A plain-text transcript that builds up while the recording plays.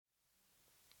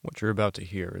What you're about to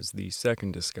hear is the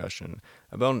second discussion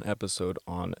about an episode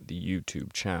on the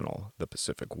YouTube channel, the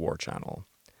Pacific War Channel.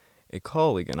 A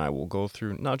colleague and I will go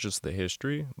through not just the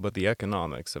history, but the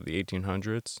economics of the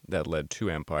 1800s that led two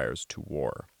empires to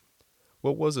war.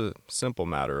 What was a simple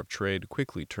matter of trade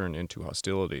quickly turned into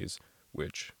hostilities,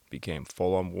 which became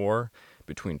full-on war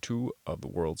between two of the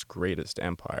world's greatest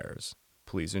empires.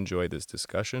 Please enjoy this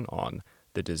discussion on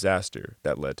the disaster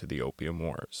that led to the Opium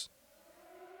Wars.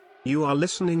 You are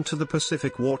listening to the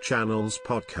Pacific War Channel's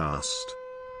podcast.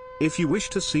 If you wish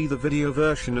to see the video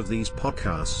version of these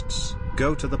podcasts,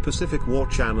 go to the Pacific War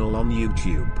Channel on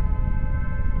YouTube.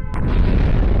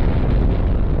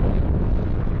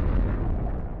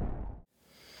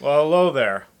 Well, hello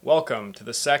there. Welcome to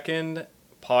the second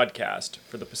podcast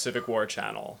for the Pacific War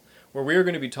Channel, where we are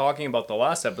going to be talking about the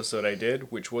last episode I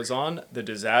did, which was on the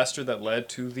disaster that led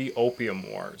to the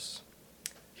Opium Wars.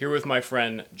 Here with my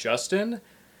friend Justin.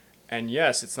 And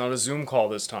yes, it's not a Zoom call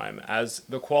this time, as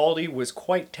the quality was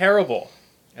quite terrible,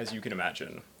 as you can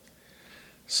imagine.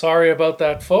 Sorry about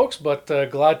that, folks, but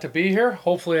glad to be here.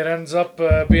 Hopefully it ends up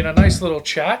being a nice little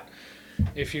chat.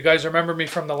 If you guys remember me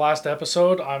from the last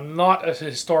episode, I'm not a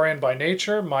historian by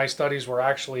nature. My studies were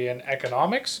actually in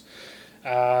economics.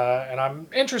 And I'm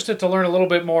interested to learn a little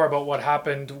bit more about what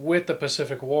happened with the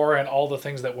Pacific War and all the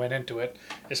things that went into it,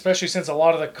 especially since a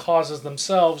lot of the causes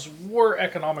themselves were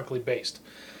economically based.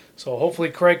 So hopefully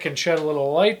Craig can shed a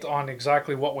little light on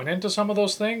exactly what went into some of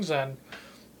those things, and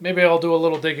maybe I'll do a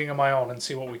little digging of my own and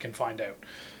see what we can find out.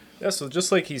 Yeah, so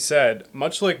just like he said,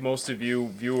 much like most of you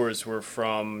viewers were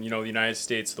from, the United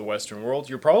States, the Western world,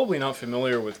 you're probably not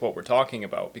familiar with what we're talking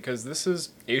about, because this is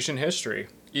Asian history.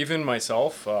 Even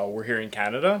myself, we're here in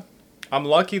Canada. I'm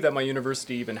lucky that my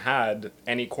university even had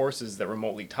any courses that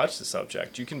remotely touch the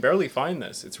subject. You can barely find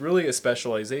this. It's really a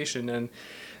specialization, and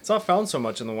it's not found so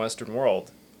much in the Western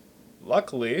world.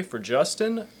 Luckily for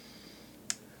Justin,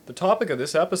 the topic of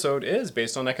this episode is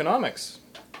based on economics.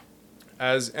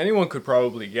 As anyone could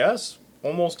probably guess,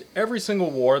 almost every single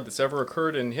war that's ever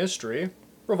occurred in history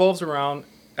revolves around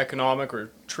economic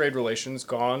or trade relations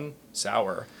gone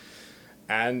sour.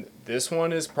 And this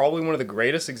one is probably one of the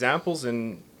greatest examples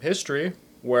in history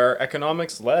where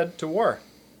economics led to war.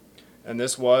 And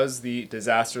this was the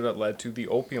disaster that led to the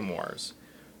Opium Wars.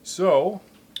 So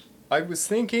I was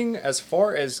thinking, as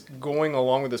far as going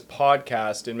along with this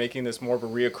podcast and making this more of a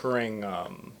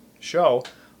reoccurring show,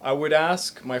 I would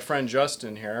ask my friend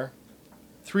Justin here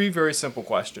three very simple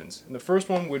questions. And the first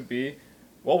one would be,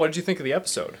 well, what did you think of the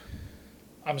episode?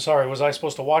 I'm sorry, was I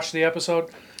supposed to watch the episode?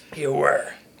 You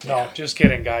were. No, just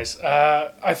kidding, guys.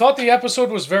 I thought the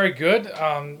episode was very good,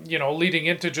 leading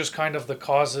into just kind of the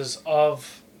causes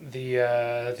of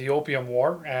the Opium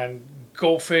War, and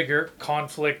go figure,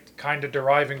 conflict kind of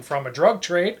deriving from a drug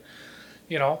trade,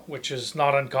 which is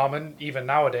not uncommon even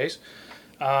nowadays.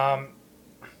 But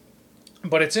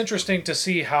it's interesting to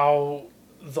see how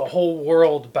the whole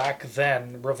world back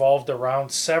then revolved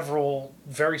around several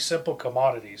very simple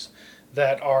commodities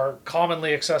that are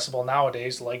commonly accessible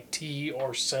nowadays, like tea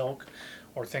or silk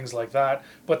or things like that,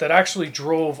 but that actually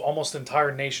drove almost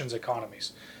entire nations'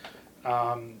 economies.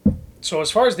 So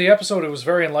as far as the episode, it was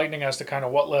very enlightening as to kind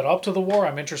of what led up to the war.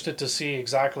 I'm interested to see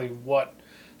exactly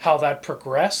how that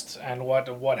progressed and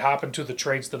what happened to the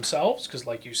trades themselves, because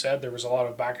like you said, there was a lot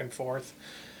of back and forth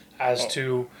as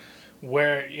to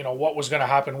where, what was going to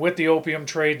happen with the opium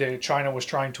trade. China was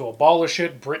trying to abolish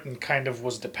it. Britain kind of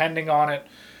was depending on it.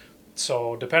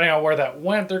 So depending on where that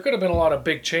went, there could have been a lot of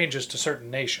big changes to certain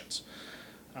nations.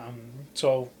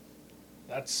 So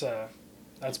that's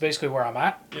basically where I'm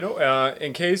at.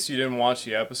 In case you didn't watch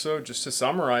the episode, just to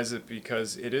summarize it,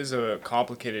 because it is a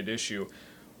complicated issue,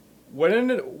 what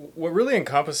really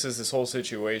encompasses this whole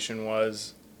situation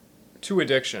was two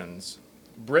addictions.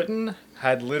 Britain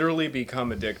had literally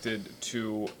become addicted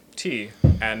to tea,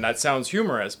 and that sounds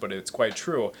humorous, but it's quite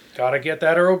true. Gotta get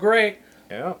that Earl Grey.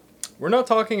 Yeah. We're not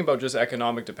talking about just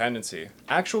economic dependency.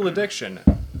 Actual addiction.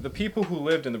 The people who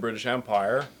lived in the British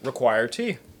Empire required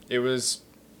tea. It was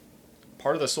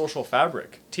part of the social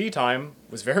fabric. Tea time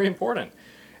was very important.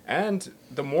 And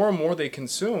the more and more they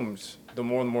consumed, the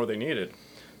more and more they needed.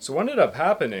 So what ended up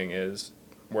happening is,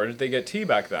 where did they get tea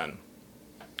back then?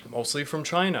 Mostly from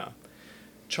China.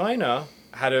 China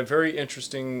had a very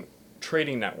interesting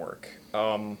trading network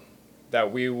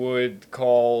that we would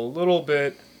call a little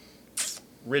bit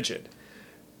rigid.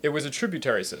 It was a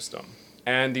tributary system.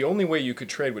 And the only way you could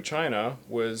trade with China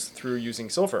was through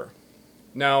using silver.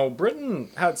 Now,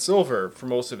 Britain had silver for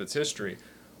most of its history,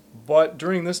 but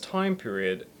during this time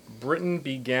period, Britain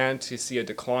began to see a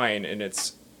decline in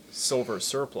its silver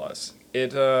surplus.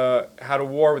 it had a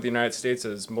war with the United States,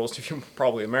 as most of you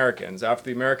probably Americans. After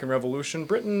the American Revolution,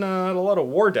 Britain had a lot of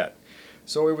war debt.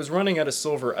 So it was running out of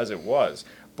silver as it was.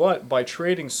 But by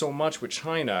trading so much with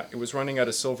China, it was running out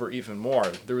of silver even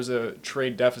more. There was a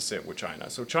trade deficit with China.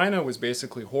 So China was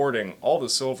basically hoarding all the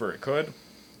silver it could,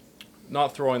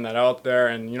 not throwing that out there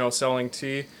and, selling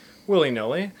tea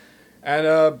willy-nilly.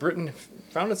 And Britain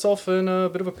found itself in a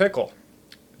bit of a pickle.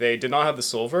 They did not have the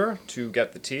silver to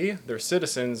get the tea. Their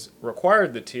citizens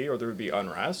required the tea or there would be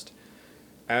unrest.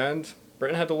 And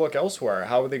Britain had to look elsewhere.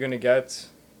 How were they going to get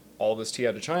all this tea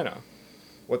out of China?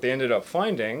 What they ended up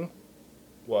finding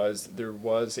was there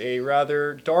was a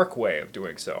rather dark way of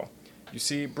doing so. You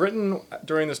see, Britain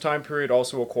during this time period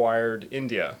also acquired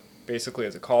India, basically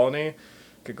as a colony.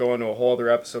 Could go into a whole other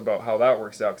episode about how that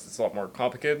works out because it's a lot more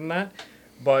complicated than that.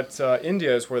 But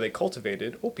India is where they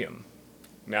cultivated opium.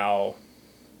 Now,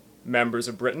 members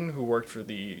of Britain who worked for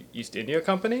the East India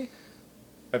Company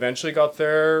eventually got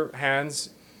their hands,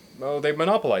 they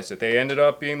monopolized it. They ended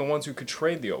up being the ones who could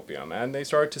trade the opium, and they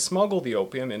started to smuggle the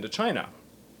opium into China.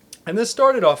 And this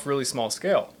started off really small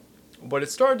scale, but it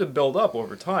started to build up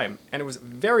over time, and it was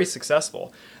very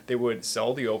successful. They would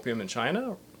sell the opium in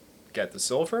China, get the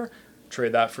silver,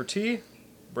 trade that for tea,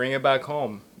 bring it back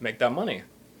home, make that money.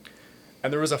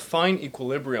 And there was a fine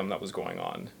equilibrium that was going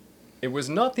on. It was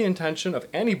not the intention of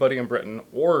anybody in Britain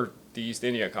or the East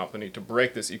India Company to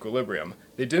break this equilibrium.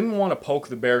 They didn't want to poke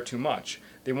the bear too much.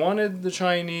 They wanted the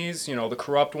Chinese, the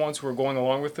corrupt ones who were going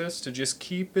along with this, to just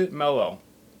keep it mellow.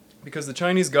 Because the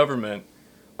Chinese government,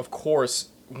 of course,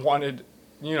 wanted,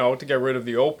 to get rid of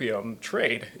the opium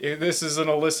trade. This is an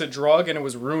illicit drug and it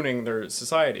was ruining their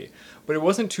society. But it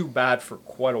wasn't too bad for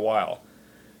quite a while.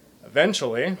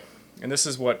 Eventually, and this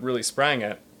is what really sprang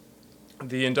it,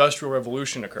 the Industrial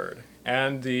Revolution occurred.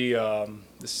 And the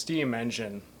steam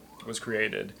engine was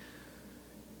created.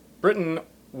 Britain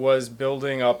was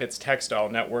building up its textile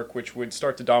network, which would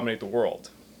start to dominate the world.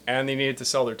 And they needed to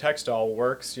sell their textile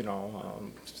works,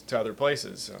 to other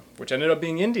places, which ended up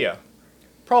being India.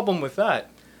 Problem with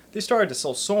that, they started to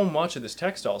sell so much of this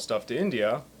textile stuff to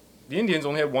India, the Indians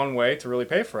only had one way to really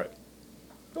pay for it.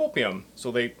 Opium.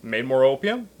 So they made more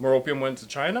opium went to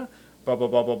China, blah, blah,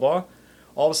 blah, blah, blah.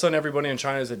 All of a sudden, everybody in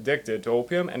China is addicted to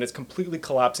opium, and it's completely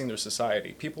collapsing their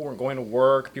society. People weren't going to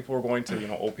work, people were going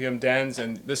to, opium dens,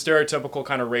 and the stereotypical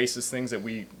kind of racist things that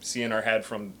we see in our head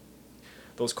from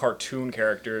those cartoon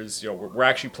characters, were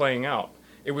actually playing out.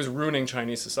 It was ruining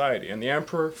Chinese society, and the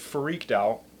emperor freaked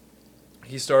out.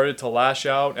 He started to lash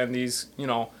out, and these,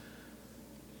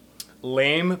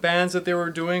 lame bans that they were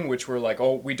doing, which were like,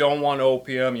 oh, we don't want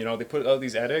opium, they put out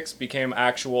these edicts, became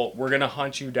actual, we're going to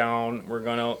hunt you down, we're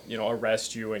going to,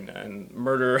 arrest you and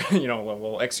murder,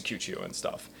 we'll execute you and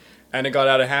stuff. And it got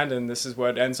out of hand, and this is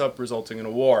what ends up resulting in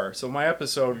a war. So my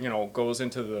episode, goes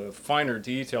into the finer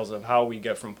details of how we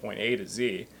get from point A to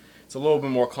Z. It's a little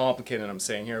bit more complicated than I'm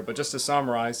saying here, but just to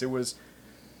summarize, it was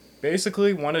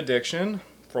basically one addiction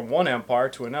from one empire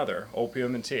to another,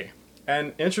 opium and tea.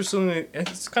 And interestingly,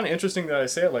 it's kind of interesting that I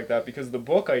say it like that because the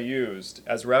book I used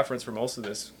as reference for most of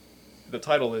this, the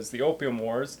title is The Opium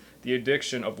Wars, The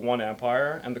Addiction of One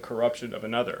Empire and the Corruption of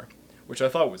Another, which I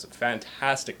thought was a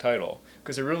fantastic title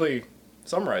because it really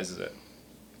summarizes it.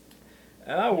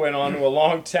 And I went on to a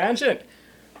long tangent,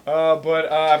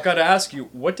 but I've got to ask you,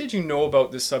 what did you know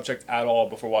about this subject at all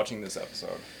before watching this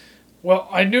episode? Well,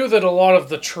 I knew that a lot of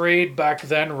the trade back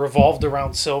then revolved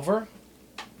around silver.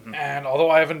 And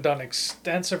although I haven't done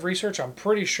extensive research, I'm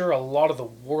pretty sure a lot of the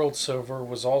world silver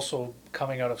was also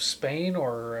coming out of Spain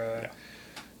or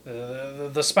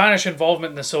the Spanish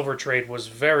involvement in the silver trade was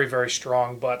very, very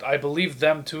strong. But I believe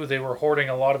them too, they were hoarding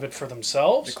a lot of it for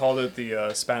themselves. They called it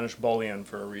the Spanish bullion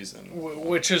for a reason.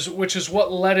 Which is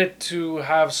what led it to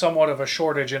have somewhat of a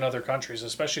shortage in other countries,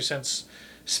 especially since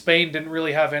Spain didn't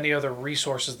really have any other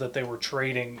resources that they were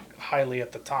trading highly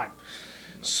at the time.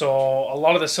 So a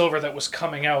lot of the silver that was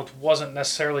coming out wasn't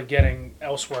necessarily getting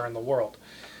elsewhere in the world.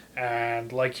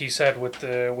 And like he said, with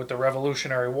the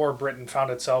Revolutionary War, Britain found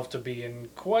itself to be in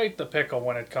quite the pickle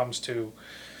when it comes to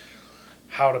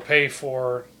how to pay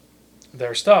for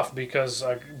their stuff, because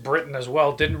Britain as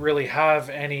well didn't really have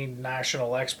any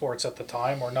national exports at the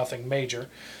time, or nothing major.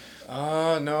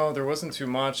 No, there wasn't too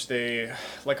much.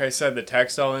 Like I said, the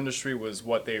textile industry was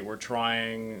what they were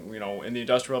trying, in the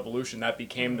Industrial Revolution, that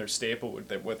became their staple,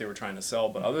 what they were trying to sell.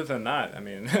 But other than that,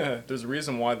 there's a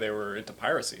reason why they were into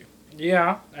piracy.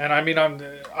 Yeah, and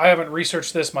I haven't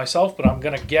researched this myself, but I'm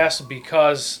going to guess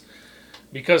because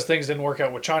because things didn't work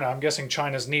out with China, I'm guessing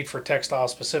China's need for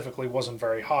textiles specifically wasn't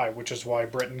very high, which is why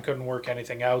Britain couldn't work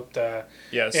anything out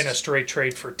Yes. in a straight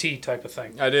trade for tea type of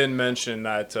thing. I didn't mention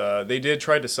that they did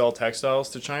try to sell textiles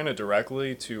to China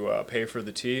directly to pay for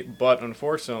the tea, but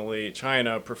unfortunately,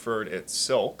 China preferred its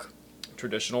silk,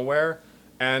 traditional wear,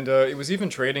 and it was even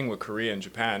trading with Korea and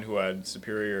Japan, who had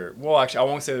superior. Well, actually, I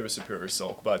won't say they were superior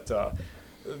silk, but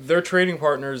their trading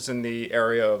partners in the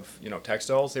area of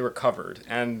textiles, they were covered,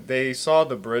 and they saw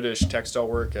the British textile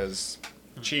work as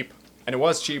cheap, and it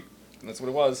was cheap. That's what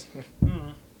it was.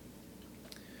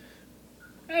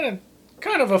 And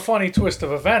kind of a funny twist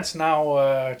of events.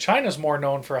 Now China's more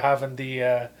known for having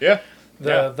the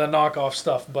knockoff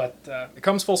stuff, but it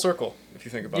comes full circle if you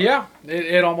think about it. Yeah,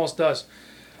 it almost does.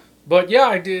 But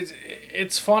yeah,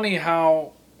 it's funny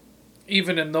how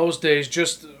even in those days,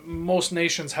 just most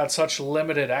nations had such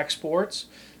limited exports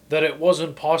that it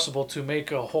wasn't possible to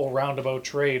make a whole roundabout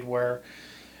trade where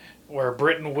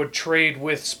Britain would trade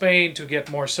with Spain to get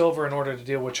more silver in order to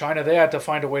deal with China. They had to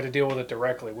find a way to deal with it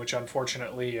directly, which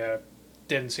unfortunately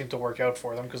didn't seem to work out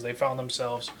for them because they found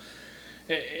themselves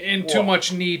in too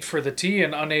much need for the tea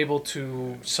and unable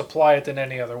to supply it in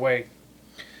any other way.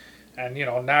 And,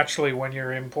 naturally when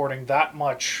you're importing that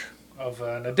much of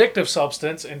an addictive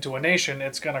substance into a nation,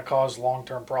 it's going to cause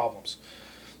long-term problems.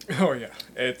 Oh, yeah.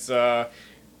 It's,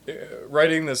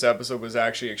 writing this episode was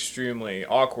actually extremely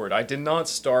awkward. I did not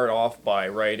start off by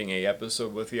writing a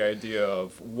episode with the idea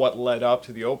of what led up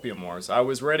to the Opium Wars. I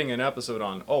was writing an episode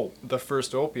on, the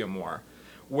first Opium War,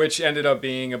 which ended up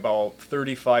being about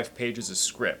 35 pages of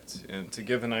script. And to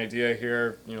give an idea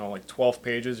here, 12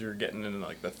 pages, you're getting in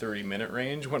like the 30-minute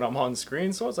range when I'm on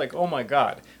screen. So it's like, oh my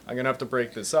God, I'm going to have to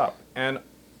break this up. And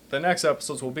the next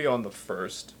episodes will be on the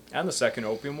first and the second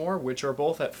Opium War, which are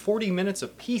both at 40 minutes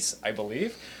apiece, I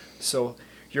believe. So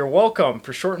you're welcome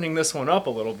for shortening this one up a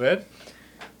little bit.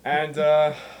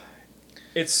 And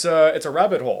it's a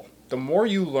rabbit hole. The more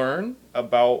you learn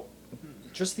about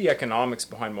just the economics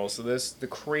behind most of this, the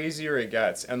crazier it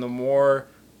gets, and the more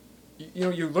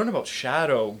you learn about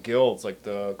shadow guilds like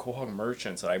the Quahog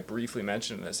merchants that I briefly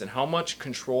mentioned in this, and how much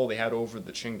control they had over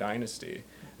the Qing dynasty.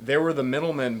 They were the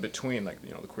middlemen between, the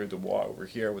Courrier de Bois over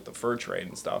here with the fur trade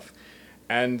and stuff,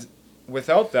 and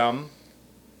without them,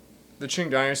 the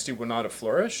Qing dynasty would not have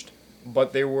flourished.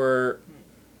 But they were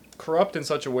corrupt in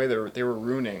such a way that they were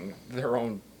ruining their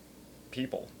own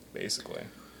people, basically.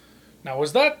 Now,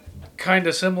 was that kind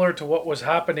of similar to what was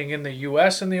happening in the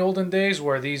U.S. in the olden days,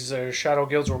 where these shadow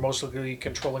guilds were mostly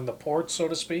controlling the ports, so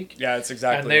to speak? Yeah, it's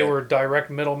exactly. And they were direct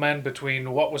middlemen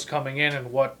between what was coming in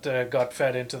and what got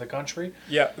fed into the country?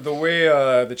 Yeah, the way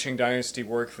the Qing dynasty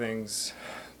worked things,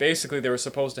 basically they were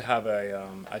supposed to have a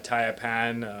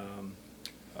taipan,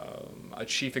 a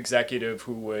chief executive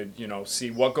who would, see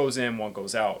what goes in, what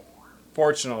goes out.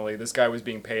 Fortunately, this guy was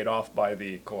being paid off by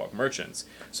the Quahog merchants.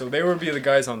 So they would be the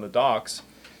guys on the docks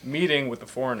meeting with the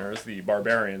foreigners, the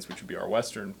barbarians, which would be our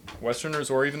Westerners,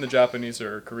 or even the Japanese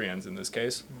or Koreans in this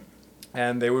case.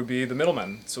 And they would be the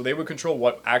middlemen. So they would control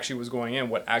what actually was going in,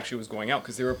 what actually was going out,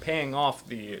 because they were paying off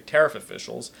the tariff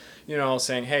officials,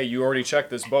 saying, hey, you already checked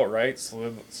this boat, right?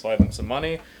 Slide them some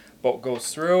money. Boat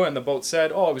goes through, and the boat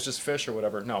said, it was just fish or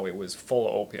whatever. No, it was full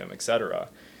of opium, etc.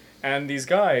 And these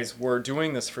guys were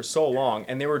doing this for so long,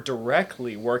 and they were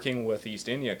directly working with East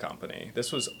India Company.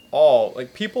 This was all,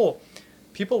 people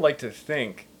like to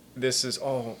think this is,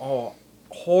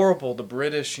 horrible. The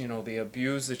British, they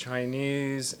abused the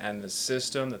Chinese and the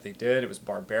system that they did. It was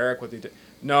barbaric what they did.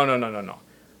 No.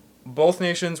 Both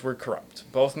nations were corrupt.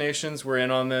 Both nations were in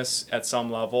on this at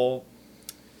some level.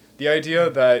 The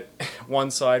idea that one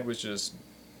side was just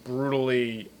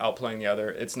brutally outplaying the other,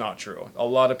 it's not true. A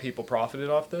lot of people profited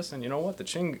off this, and you know what? The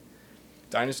Qing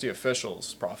dynasty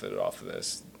officials profited off of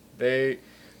this. They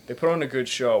put on a good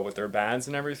show with their bands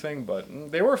and everything,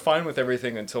 but they were fine with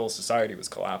everything until society was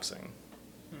collapsing.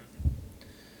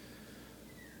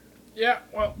 Yeah,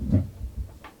 well...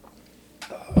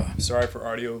 Sorry for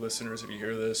audio listeners if you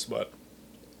hear this, but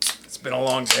it's been a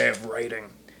long day of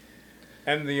writing.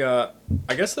 And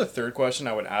I guess the third question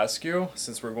I would ask you,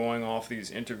 since we're going off these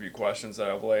interview questions that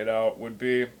I've laid out, would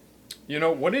be,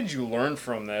 what did you learn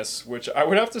from this? Which I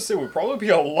would have to say would probably be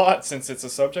a lot, since it's a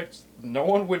subject no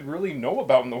one would really know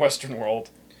about in the Western world.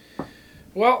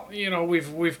 Well,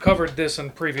 we've covered this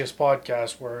in previous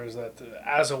podcasts, whereas that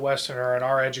as a Westerner in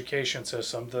our education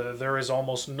system, there is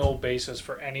almost no basis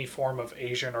for any form of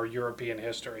Asian or European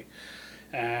history.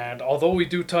 And although we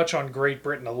do touch on Great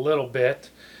Britain a little bit,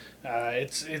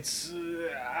 it's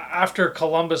after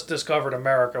Columbus discovered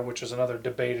America, which is another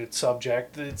debated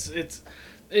subject.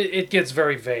 it gets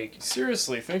very vague.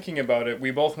 Seriously, thinking about it,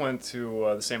 we both went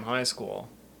to the same high school.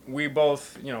 We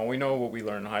both, we know what we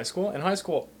learned in high school. In high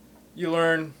school, you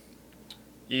learn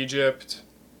Egypt,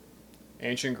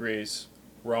 ancient Greece,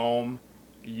 Rome,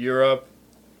 Europe,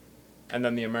 and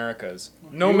then the Americas.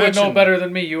 You would know better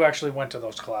than me. You actually went to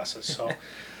those classes, so.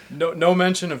 No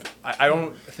mention of. I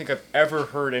don't think I've ever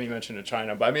heard any mention of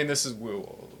China. But I mean, this is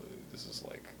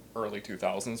like early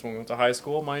 2000s when we went to high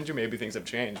school, mind you. Maybe things have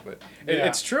changed, but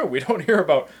it's true. We don't hear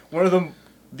about one of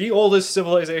the oldest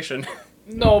civilization.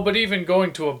 No, but even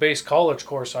going to a base college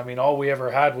course, I mean, all we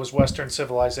ever had was Western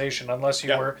civilization, unless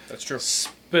you were that's true.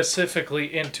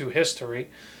 Specifically into history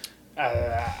as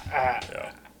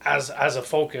a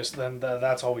focus. Then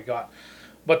that's all we got.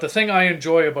 But the thing I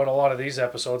enjoy about a lot of these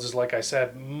episodes is, like I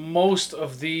said, most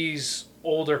of these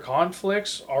older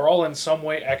conflicts are all in some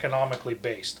way economically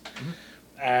based. Mm-hmm.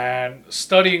 And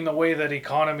studying the way that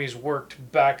economies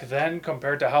worked back then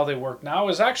compared to how they work now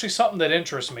is actually something that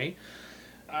interests me.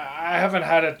 I haven't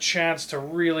had a chance to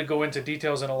really go into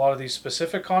details in a lot of these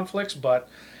specific conflicts, but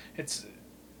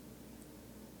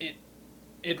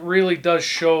it really does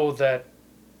show that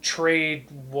trade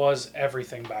was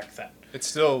everything back then. It's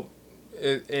still...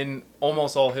 In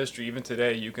almost all history, even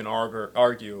today, you can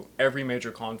argue every major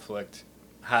conflict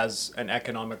has an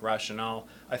economic rationale.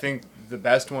 I think the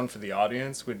best one for the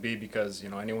audience would be, because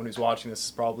anyone who's watching this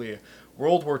is probably a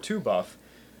World War II buff.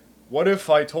 What if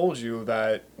I told you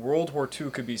that World War II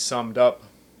could be summed up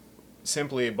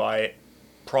simply by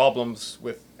problems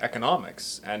with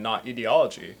economics and not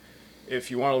ideology?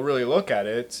 If you want to really look at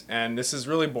it, and this is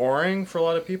really boring for a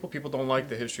lot of people don't like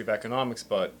the history of economics,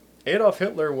 but Adolf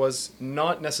Hitler was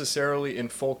not necessarily in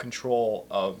full control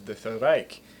of the Third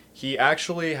Reich. He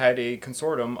actually had a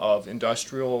consortium of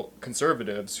industrial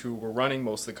conservatives who were running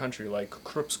most of the country, like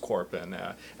Krupskorp and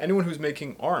anyone who's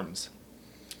making arms.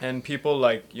 And people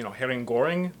like, Herring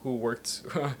Göring, who worked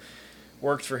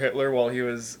for Hitler while he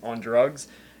was on drugs,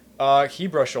 he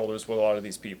brushed shoulders with a lot of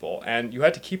these people. And you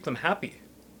had to keep them happy,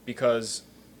 because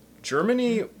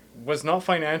Germany was not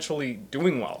financially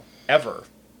doing well, ever,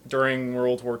 during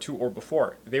World War II or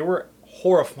before. They were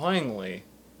horrifyingly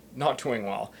not doing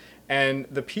well. And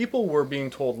the people were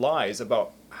being told lies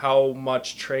about how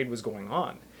much trade was going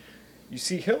on. You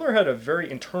see, Hitler had a very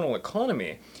internal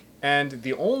economy, and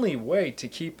the only way to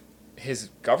keep his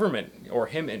government or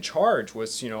him in charge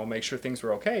was, make sure things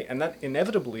were okay. And that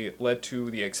inevitably led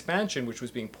to the expansion, which was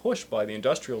being pushed by the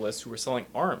industrialists who were selling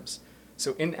arms.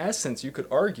 So in essence, you could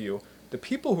argue the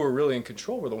people who were really in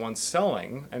control were the ones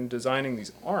selling and designing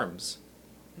these arms.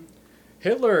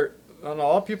 Hitler, and a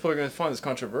lot of people are going to find this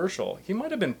controversial, he might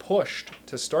have been pushed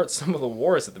to start some of the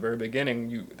wars at the very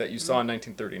beginning that you saw in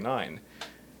 1939.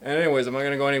 And anyways, I'm not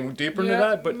going to go any deeper into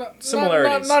that, but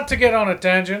similarities. Not to get on a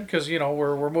tangent, because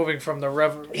we're moving from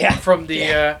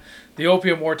the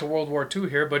Opium War to World War II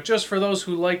here, but just for those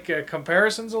who like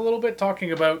comparisons a little bit,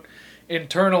 talking about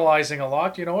internalizing a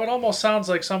lot, it almost sounds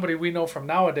like somebody we know from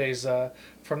nowadays.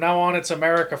 From now on, it's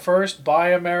America first,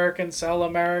 buy American, sell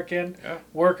American,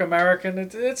 work American.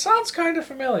 It sounds kind of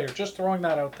familiar, just throwing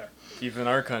that out there. Even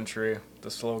our country, the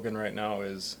slogan right now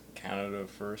is Canada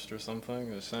first or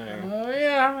something, just saying.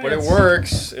 But it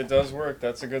works. It does work.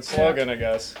 That's a good slogan, I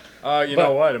guess.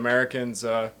 Know what? American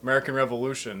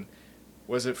Revolution,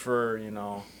 was it for,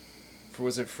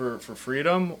 was it for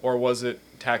freedom, or was it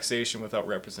taxation without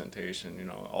representation?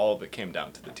 All of it came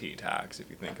down to the tea tax, if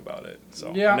you think about it. So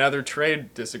another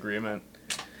trade disagreement.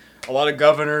 A lot of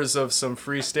governors of some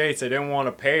free states, they didn't want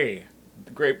to pay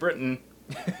Great Britain.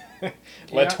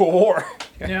 Led to a war.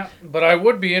 But I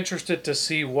would be interested to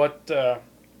see what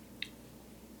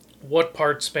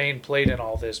part Spain played in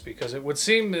all this, because it would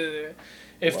seem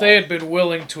if they had been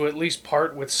willing to at least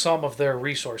part with some of their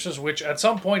resources, which at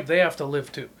some point they have to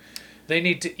live too. They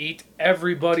need to eat.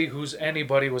 Everybody who's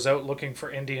anybody was out looking for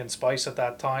Indian spice at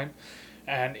that time.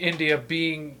 And India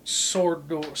being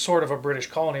sort of a British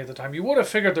colony at the time, you would have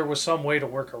figured there was some way to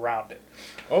work around it.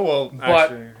 Oh, well,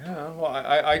 actually,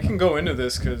 I can go into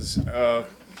this because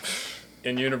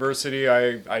in university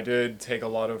I did take a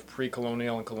lot of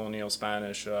pre-colonial and colonial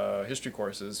Spanish history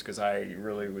courses, because I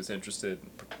really was interested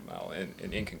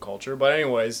in Incan culture. But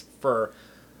anyways,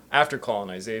 after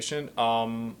colonization,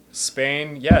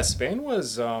 Spain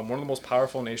was one of the most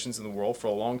powerful nations in the world for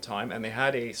a long time, and they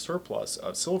had a surplus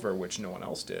of silver, which no one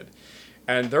else did.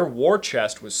 And their war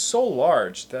chest was so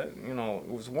large that, it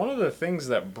was one of the things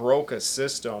that broke a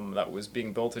system that was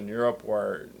being built in Europe,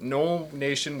 where no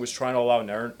nation was trying to allow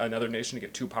another nation to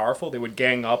get too powerful. They would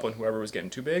gang up on whoever was getting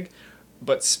too big.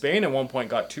 But Spain at one point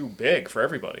got too big for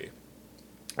everybody.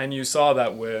 And you saw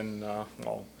that when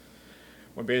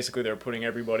when basically they're putting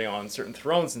everybody on certain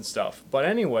thrones and stuff. But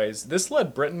anyways, this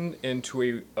led Britain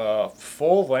into a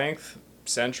full-length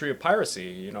century of piracy.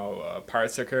 You know,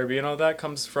 Pirates of the Caribbean, all that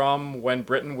comes from when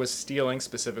Britain was stealing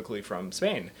specifically from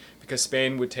Spain, because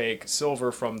Spain would take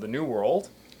silver from the New World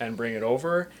and bring it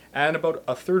over, and about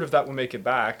a third of that would make it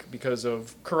back because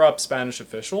of corrupt Spanish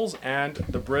officials, and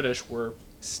the British were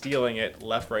stealing it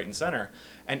left, right, and center.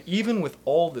 And even with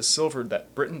all the silver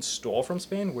that Britain stole from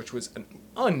Spain, which was an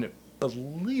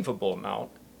unbelievable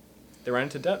amount, they ran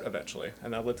into debt eventually,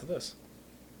 and that led to this.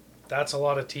 That's a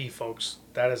lot of tea, folks.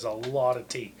 That is a lot of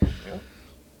tea. Yeah.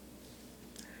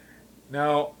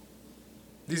 Now,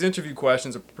 these interview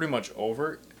questions are pretty much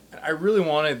over. I really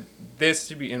wanted this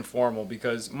to be informal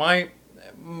because my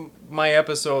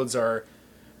episodes are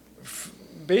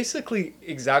basically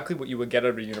exactly what you would get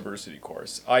out of a university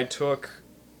course. I took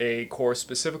a course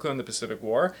specifically on the Pacific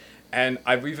War, and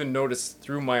I've even noticed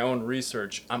through my own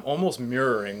research, I'm almost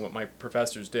mirroring what my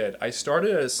professors did. I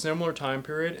started at a similar time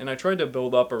period, and I tried to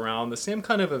build up around the same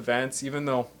kind of events, even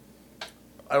though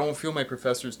I don't feel my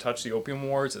professors touched the Opium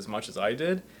Wars as much as I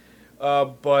did.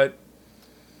 But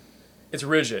it's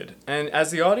rigid. And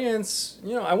as the audience,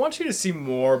 you know, I want you to see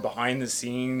more behind the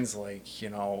scenes. Like, you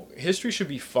know, history should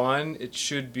be fun. It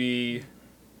should be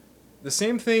the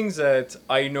same things that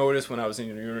I noticed when I was in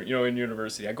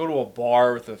university. I go to a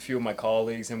bar with a few of my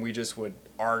colleagues, and we just would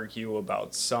argue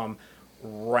about some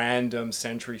random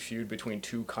century feud between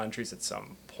two countries at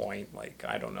some point. Like,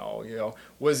 I don't know, you know,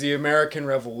 was the American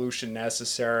Revolution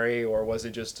necessary, or was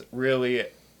it just really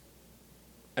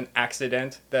an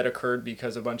accident that occurred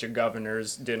because a bunch of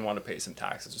governors didn't want to pay some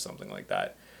taxes or something like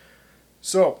that?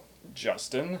 So,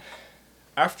 Justin,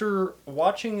 after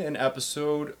watching an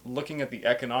episode looking at the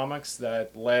economics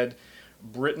that led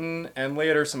Britain and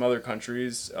later some other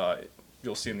countries,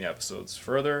 you'll see in the episodes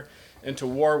further, into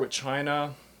war with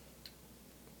China,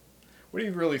 what do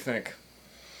you really think?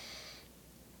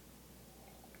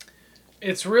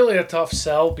 It's really a tough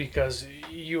sell because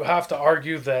you have to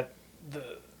argue that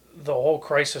the whole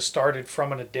crisis started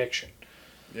from an addiction.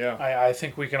 Yeah. I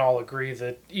think we can all agree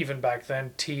that even back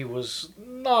then, tea was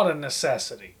not a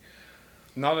necessity.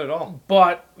 Not at all.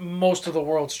 But most of the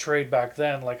world's trade back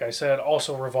then, like I said,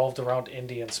 also revolved around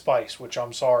Indian spice, which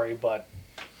I'm sorry, but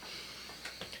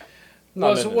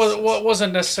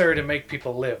wasn't necessary to make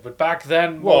people live. But back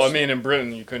then... Well, I mean, in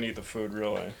Britain, you couldn't eat the food,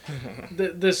 really.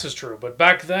 This is true. But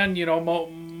back then, you know,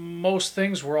 most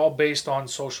things were all based on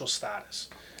social status.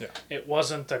 Yeah. It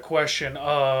wasn't a question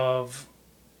of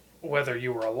whether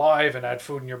you were alive and had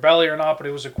food in your belly or not, but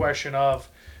it was a question of,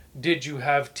 did you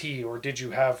have tea, or did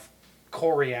you have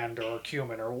coriander or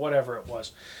cumin or whatever it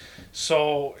was.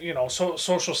 So, you know,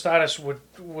 social status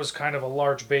was kind of a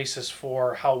large basis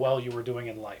for how well you were doing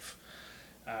in life.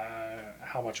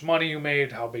 How much money you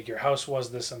made, how big your house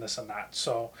was, this and that.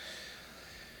 So,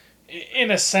 in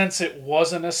a sense, it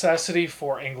was a necessity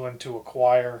for England to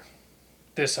acquire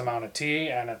this amount of tea,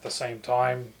 and at the same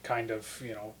time, kind of,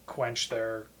 you know, quench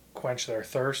their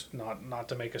thirst. Not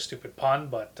to make a stupid pun,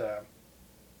 but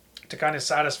to kind of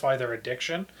satisfy their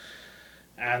addiction.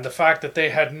 And the fact that they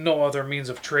had no other means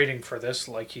of trading for this,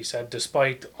 like he said,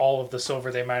 despite all of the silver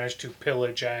they managed to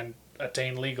pillage and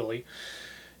attain legally,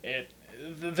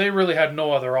 they really had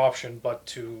no other option but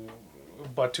to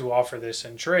offer this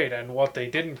in trade. And what they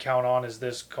didn't count on is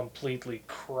this completely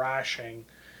crashing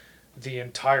the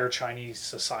entire Chinese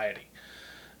society.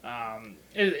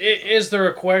 Is there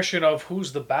a question of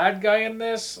who's the bad guy in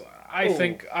this? I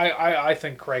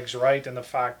think Craig's right in the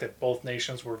fact that both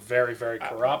nations were very, very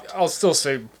corrupt. I'll still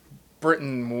say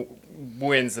Britain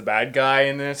wins the bad guy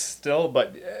in this still,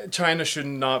 but China should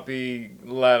not be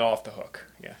let off the hook.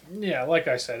 Yeah. Yeah, like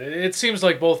I said, it seems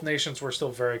like both nations were still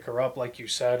very corrupt, like you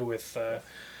said, with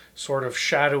sort of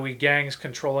shadowy gangs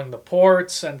controlling the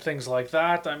ports and things like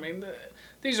that. I mean,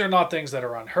 these are not things that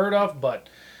are unheard of, but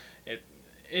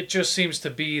it just seems to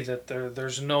be that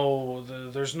there's no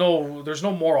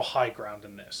moral high ground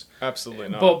in this. Absolutely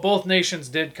not. But both nations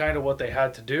did kind of what they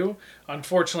had to do.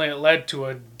 Unfortunately, it led to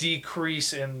a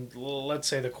decrease in, let's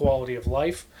say, the quality of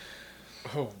life.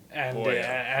 Oh, and boy,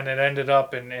 yeah. And it ended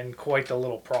up in quite a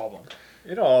little problem.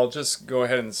 You know, I'll just go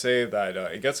ahead and say that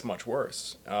it gets much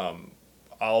worse.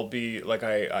 I'll be, like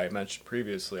I mentioned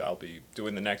previously, I'll be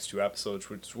doing the next two episodes,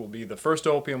 which will be the first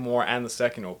Opium War and the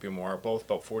second Opium War, both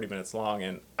about 40 minutes long,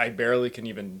 and I barely can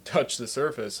even touch the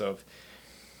surface of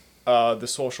the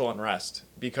social unrest,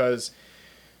 because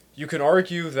you can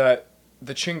argue that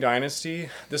the Qing dynasty,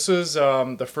 this was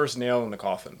the first nail in the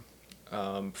coffin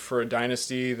for a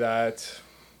dynasty that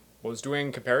was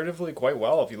doing comparatively quite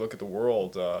well. If you look at the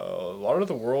world, a lot of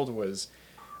the world was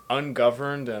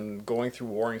ungoverned and going through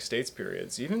warring states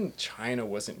periods. Even China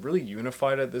wasn't really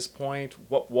unified at this point.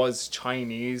 What was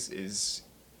Chinese is,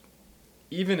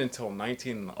 even until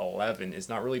 1911, is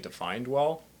not really defined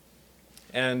well.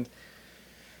 And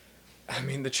I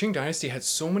mean, the Qing dynasty had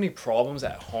so many problems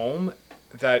at home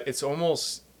that it's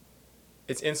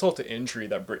insult to injury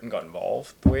that Britain got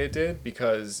involved the way it did,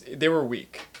 because they were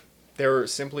weak. They were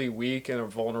simply weak and a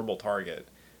vulnerable target.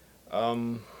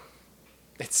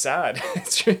 It's sad.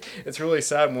 It's really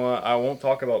sad. Well, I won't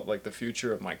talk about like the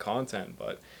future of my content,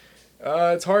 but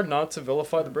it's hard not to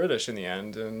vilify the British in the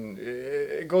end. And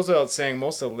it goes without saying,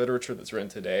 most of the literature that's written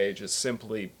today just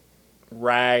simply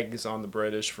rags on the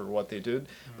British for what they did.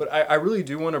 But I really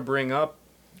do want to bring up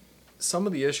some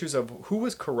of the issues of who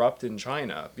was corrupt in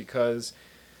China, because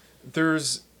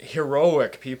there's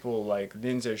heroic people like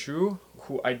Lin Zexu,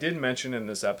 who I did mention in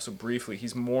this episode briefly.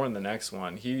 He's more in the next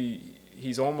one.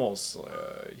 He's almost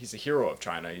he's a hero of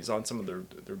China. He's on some of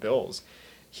their bills.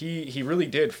 He really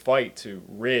did fight to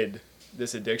rid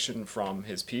this addiction from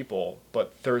his people,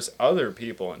 but there's other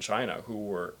people in China who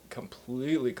were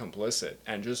completely complicit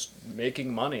and just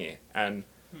making money, and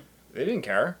they didn't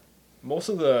care. Most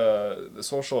of the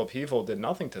social upheaval did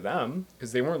nothing to them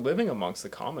because they weren't living amongst the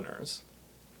commoners.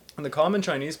 And the common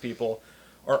Chinese people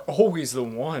are always the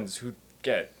ones who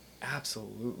get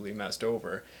absolutely messed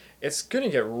over. It's going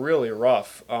to get really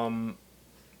rough.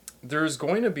 There's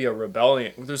going to be a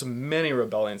rebellion. There's many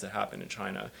rebellions that happen in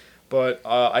China. But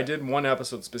I did one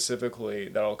episode specifically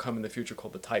that'll come in the future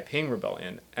called the Taiping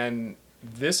Rebellion. And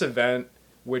this event,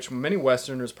 which many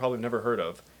Westerners probably never heard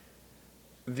of,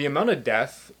 the amount of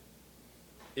death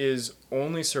is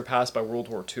only surpassed by World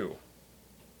War II.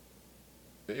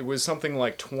 It was something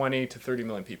like 20 to 30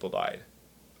 million people died,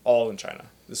 all in China.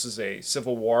 This is a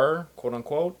civil war, quote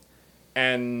unquote.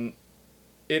 And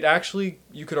it actually,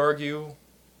 you could argue,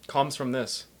 comes from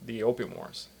this, the Opium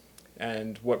Wars,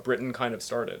 and what Britain kind of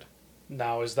started.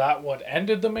 Now, is that what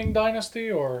ended the Ming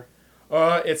Dynasty, or?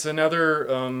 It's another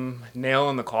nail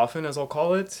in the coffin, as I'll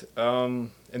call it.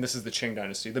 And this is the Qing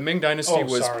Dynasty. The Ming Dynasty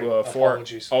was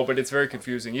Apologies. Oh, but it's very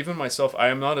confusing. Even myself, I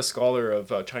am not a scholar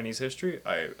of Chinese history.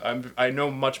 I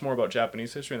know much more about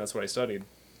Japanese history, and that's what I studied.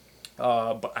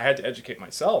 But I had to educate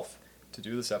myself to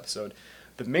do this episode.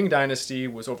 The Ming Dynasty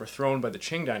was overthrown by the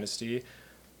Qing Dynasty.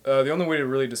 The only way to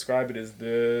really describe it is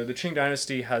the Qing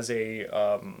Dynasty has a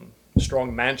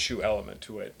strong Manchu element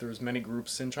to it. There's many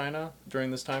groups in China during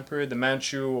this time period. The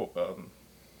Manchu,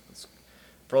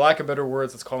 for lack of better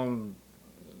words, let's call them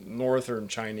Northern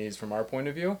Chinese from our point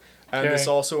of view. And this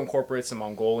also incorporates the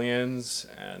Mongolians,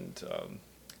 and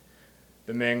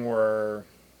the Ming were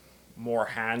more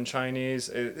Han Chinese.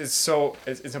 It's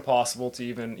impossible to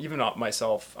even not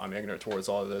myself, I'm ignorant towards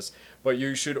all of this, but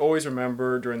you should always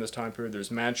remember during this time period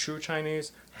there's Manchu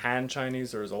Chinese, Han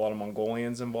Chinese, there's a lot of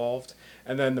Mongolians involved,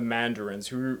 and then the Mandarins,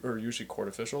 who are usually court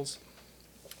officials,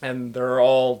 and they're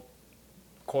all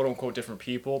quote unquote different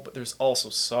people, but there's also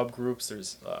subgroups.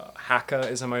 There's Hakka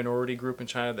is a minority group in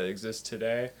China that exists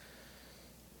today.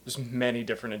 There's many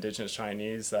different indigenous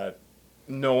Chinese that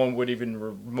no one would even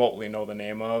remotely know the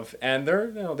name of, and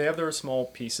they have their small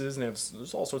pieces, and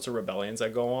there's all sorts of rebellions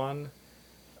that go on.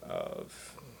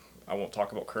 I won't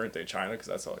talk about current day China because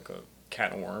that's like a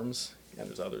can of worms, and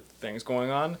there's other things going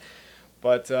on.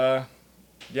 But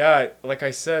yeah, like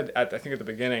I said, I think at the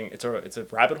beginning, it's a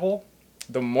rabbit hole.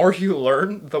 The more you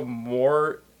learn, the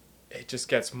more it just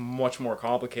gets much more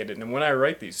complicated. And when I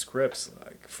write these scripts,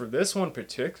 like for this one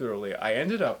particularly, I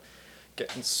ended up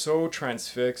getting so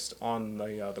transfixed on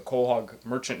the Quahog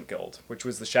Merchant Guild, which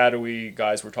was the shadowy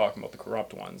guys we're talking about, the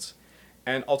corrupt ones.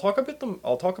 And I'll talk about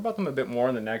them a bit more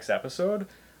in the next episode,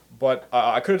 but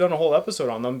I could have done a whole episode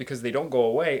on them because they don't go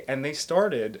away, and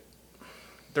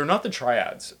they're not the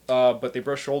triads, but they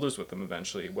brush shoulders with them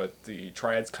eventually, what the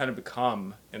triads kind of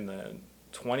become in the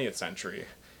 20th century.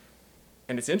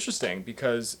 And it's interesting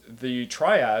because the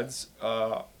triads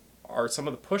are some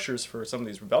of the pushers for some of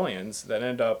these rebellions that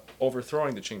end up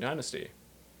overthrowing the Qing dynasty.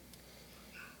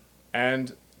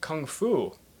 And Kung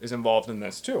Fu is involved in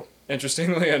this too,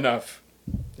 interestingly enough.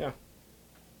 Yeah.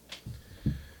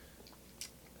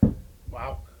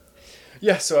 Wow.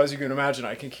 Yeah, so as you can imagine,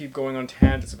 I can keep going on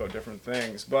tangents about different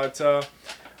things. But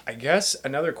I guess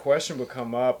another question would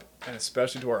come up, and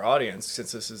especially to our audience,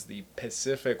 since this is the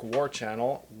Pacific War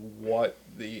channel, what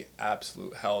the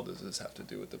absolute hell does this have to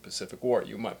do with the Pacific War?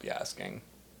 You might be asking.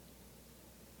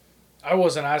 I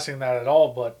wasn't asking that at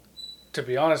all, but to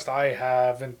be honest, I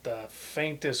haven't the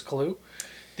faintest clue.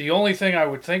 The only thing I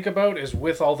would think about is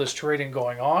with all this trading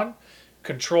going on,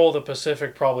 control of the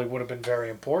Pacific probably would have been very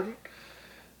important.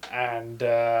 And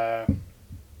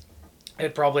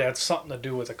it probably had something to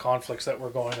do with the conflicts that were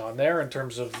going on there in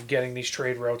terms of getting these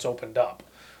trade routes opened up.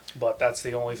 But that's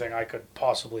the only thing I could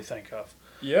possibly think of.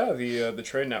 Yeah, the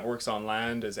trade networks on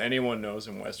land, as anyone knows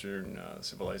in Western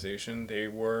civilization, they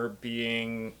were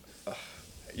being,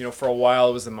 for a while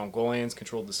it was the Mongolians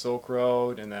controlled the Silk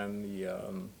Road, and then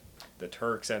the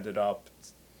Turks ended up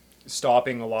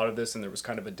stopping a lot of this, and there was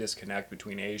kind of a disconnect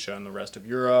between Asia and the rest of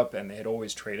Europe, and they had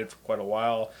always traded for quite a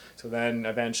while. So then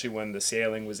eventually when the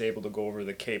sailing was able to go over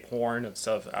the Cape Horn of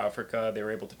South Africa, they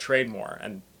were able to trade more.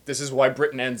 And this is why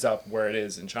Britain ends up where it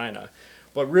is in China.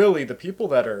 But really, the people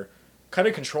that are kind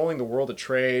of controlling the world of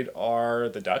trade are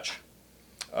the Dutch.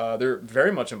 They're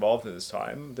very much involved at this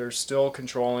time. They're still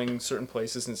controlling certain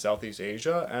places in Southeast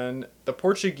Asia, and the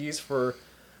Portuguese for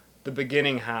the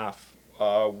beginning half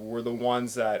were the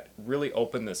ones that really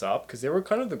opened this up because they were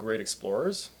kind of the great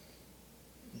explorers.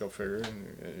 Go figure,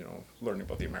 learning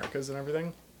about the Americas and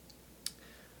everything.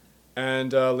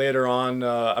 And later on,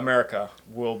 America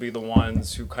will be the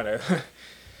ones who kind of...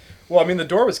 Well, I mean, the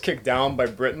door was kicked down by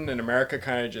Britain, and America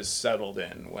kind of just settled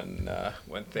in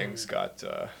when things got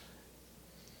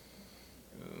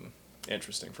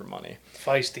interesting for money.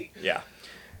 Feisty. Yeah.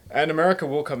 And America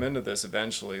will come into this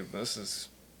eventually.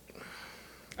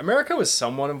 America was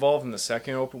somewhat involved in the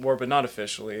Second Opium War, but not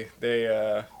officially. They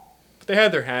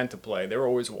had their hand to play. They were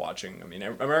always watching. I mean,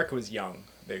 America was young.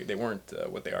 They weren't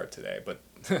what they are today. But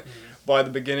by the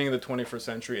beginning of the 21st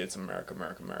century, it's America,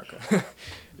 America, America.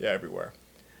 Yeah, everywhere.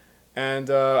 And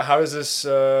how does this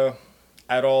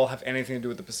at all have anything to do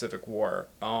with the Pacific War?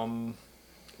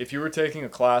 If you were taking a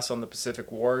class on the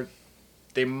Pacific War,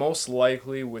 they most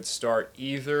likely would start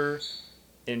either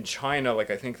in China,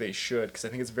 like I think they should, because I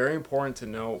think it's very important to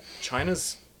know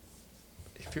China's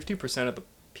 50% of the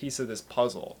piece of this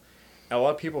puzzle. And a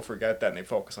lot of people forget that and they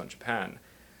focus on Japan.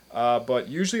 But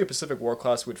usually a Pacific War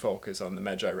class would focus on the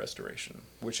Meiji Restoration,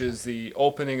 which is the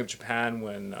opening of Japan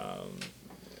when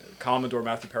Commodore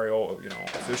Matthew Perry,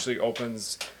 officially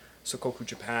opens Sokoku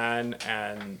Japan,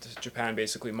 and Japan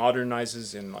basically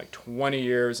modernizes in like 20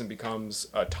 years and becomes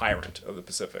a tyrant of the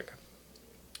Pacific.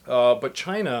 But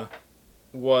China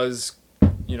was,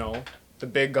 the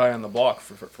big guy on the block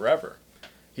for forever.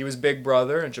 He was big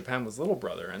brother and Japan was little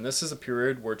brother. And this is a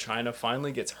period where China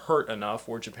finally gets hurt enough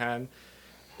where Japan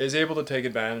is able to take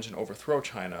advantage and overthrow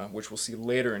China, which we'll see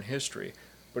later in history.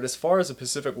 But as far as the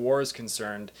Pacific War is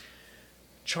concerned,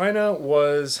 China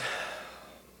was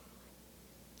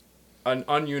an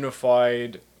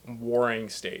ununified warring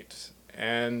state.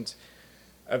 And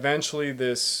eventually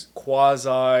this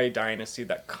quasi-dynasty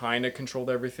that kind of controlled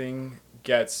everything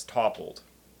gets toppled.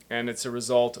 And it's a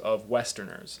result of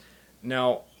Westerners.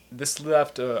 Now, this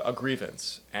left a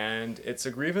grievance. And it's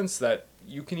a grievance that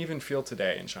you can even feel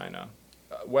today in China.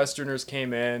 Westerners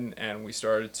came in and we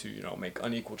started to, make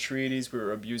unequal treaties. We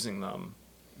were abusing them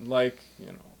like,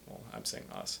 I'm saying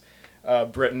us.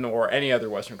 Britain or any other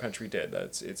Western country did.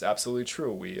 It's absolutely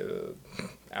true. We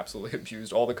absolutely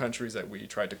abused all the countries that we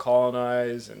tried to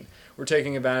colonize, and we're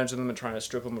taking advantage of them and trying to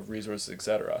strip them of resources,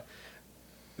 etc.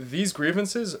 These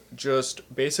grievances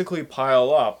just basically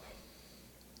pile up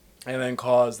and then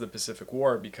cause the Pacific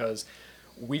War because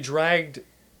we dragged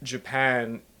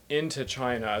Japan into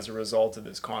China as a result of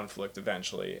this conflict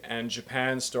eventually, and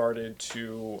Japan started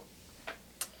to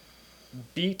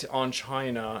beat on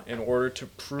China in order to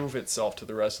prove itself to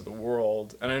the rest of the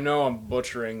world. And I know I'm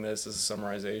butchering this as a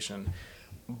summarization,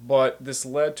 but this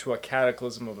led to a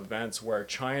cataclysm of events where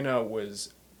China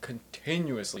was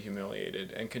continuously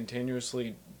humiliated and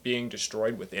continuously being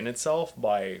destroyed within itself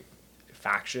by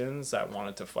factions that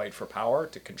wanted to fight for power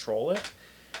to control it.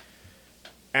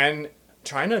 And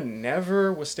China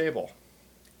never was stable.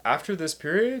 After this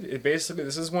period, this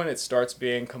is when it starts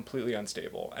being completely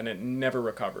unstable, and it never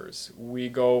recovers. We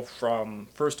go from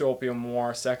First Opium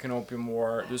War, Second Opium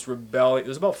War, there's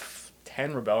about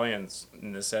 10 rebellions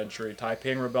in this century.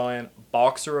 Taiping Rebellion,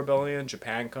 Boxer Rebellion,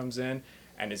 Japan comes in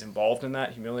and is involved in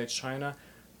that, humiliates China.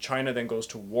 China then goes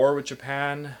to war with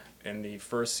Japan in the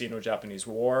First Sino-Japanese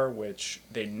War, which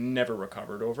they never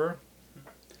recovered over.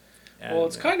 And, well,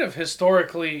 it's kind of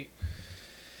historically...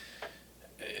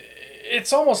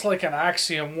 It's almost like an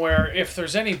axiom where if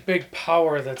there's any big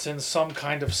power that's in some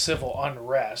kind of civil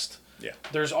unrest,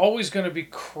 there's always going to be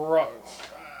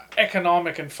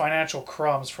economic and financial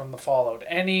crumbs from the fallout.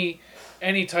 Any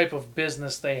type of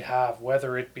business they have,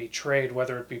 whether it be trade,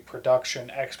 whether it be production,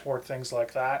 export, things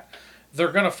like that,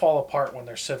 they're going to fall apart when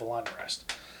there's civil unrest.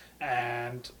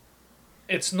 And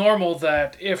it's normal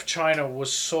that if China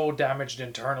was so damaged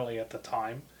internally at the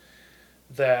time,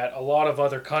 that a lot of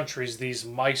other countries, these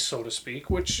mice, so to speak,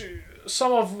 which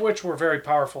some of which were very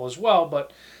powerful as well,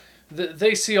 but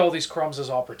they see all these crumbs as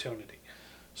opportunity.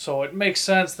 So it makes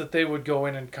sense that they would go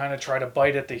in and kind of try to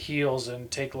bite at the heels and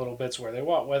take little bits where they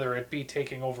want, whether it be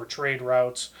taking over trade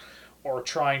routes or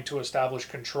trying to establish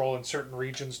control in certain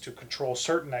regions to control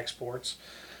certain exports.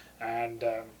 And,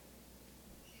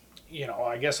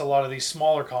 I guess a lot of these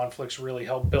smaller conflicts really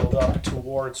help build up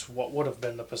towards what would have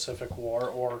been the Pacific War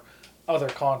or other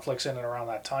conflicts in and around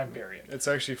that time period. It's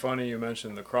actually funny you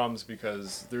mentioned the crumbs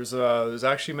because there's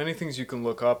actually many things you can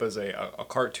look up as a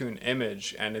cartoon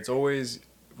image, and it's always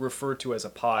referred to as a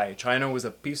pie. China was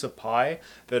a piece of pie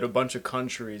that a bunch of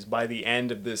countries by the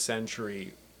end of this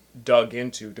century dug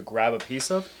into to grab a piece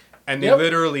of, and they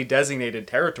literally designated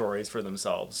territories for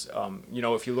themselves.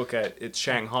 If you look at it's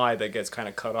Shanghai that gets kind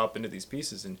of cut up into these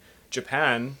pieces, and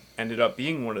Japan ended up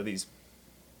being one of these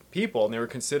people, and they were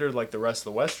considered like the rest of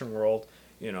the Western world,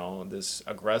 this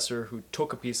aggressor who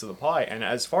took a piece of the pie. And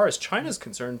as far as China's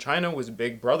concerned, China was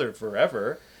big brother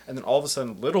forever, and then all of a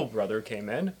sudden little brother came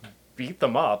in, beat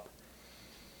them up,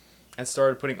 and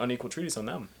started putting unequal treaties on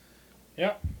them.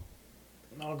 Yeah.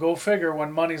 I'll go figure.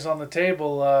 When money's on the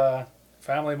table,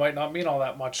 family might not mean all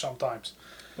that much sometimes.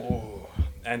 Oh,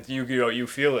 and you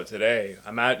feel it today.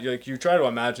 You try to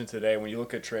imagine today when you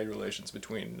look at trade relations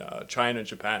between China and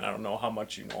Japan. I don't know how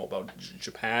much you know about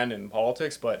Japan and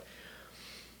politics, but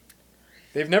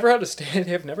they've never had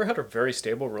a very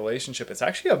stable relationship. It's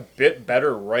actually a bit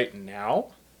better right now,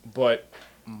 but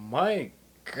my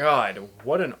God,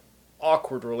 what an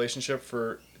awkward relationship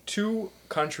for two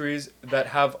countries that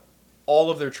have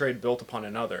all of their trade built upon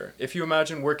another. If you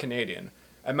imagine we're Canadian,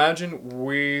 imagine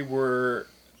we were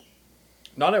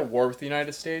not at war with the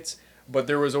United States, but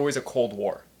there was always a Cold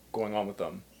War going on with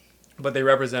them. But they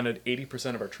represented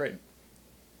 80% of our trade.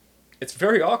 It's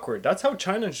very awkward. That's how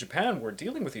China and Japan were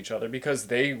dealing with each other because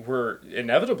they were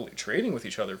inevitably trading with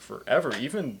each other forever.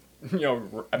 Even,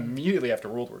 immediately after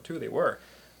World War II, they were.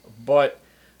 But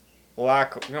for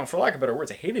lack of better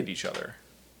words, they hated each other.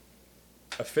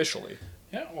 Officially.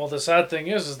 Yeah, well, the sad thing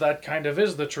is that kind of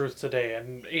is the truth today,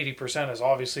 and 80% is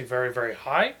obviously very, very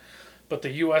high, but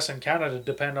the U.S. and Canada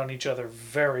depend on each other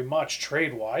very much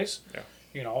trade-wise.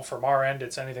 Yeah. From our end,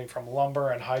 it's anything from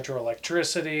lumber and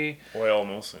hydroelectricity. Oil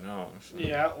mostly now. So.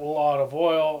 Yeah, a lot of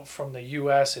oil. From the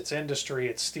U.S., it's industry,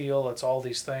 it's steel, it's all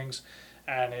these things.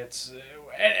 And it's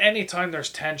anytime there's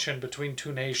tension between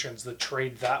two nations that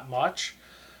trade that much,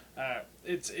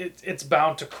 it's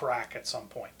bound to crack at some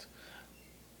point.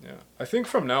 Yeah, I think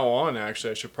from now on, actually,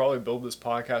 I should probably build this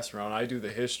podcast around I do the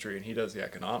history and he does the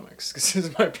economics, because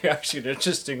this might be actually an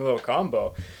interesting little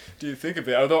combo. Do you think of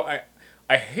it? Although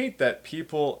I hate that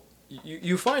people,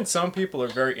 you find some people are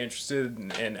very interested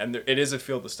in and it is a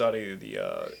field of study, the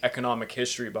economic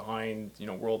history behind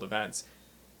world events.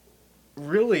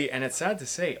 Really, and it's sad to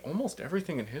say, almost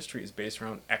everything in history is based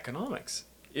around economics.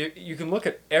 You can look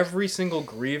at every single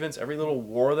grievance, every little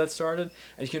war that started,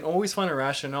 and you can always find a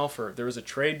rationale for there was a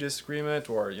trade disagreement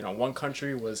or, one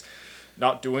country was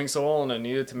not doing so well and it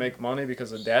needed to make money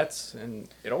because of debts, and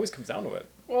it always comes down to it.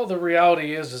 Well, the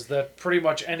reality is that pretty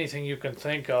much anything you can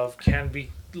think of can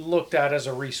be looked at as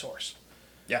a resource.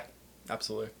 Yeah,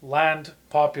 absolutely. Land,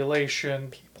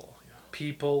 population,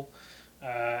 people,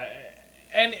 and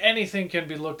anything can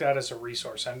be looked at as a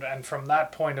resource. And from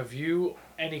that point of view,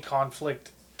 any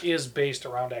conflict is based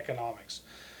around economics.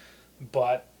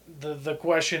 But the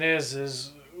question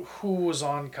is who was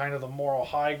on kind of the moral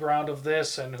high ground of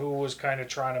this and who was kind of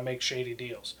trying to make shady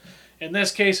deals. In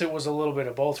this case, it was a little bit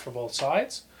of both for both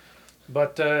sides.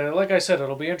 But like I said,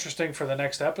 it'll be interesting for the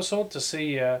next episode to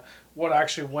see what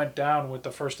actually went down with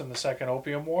the First and the Second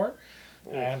Opium War.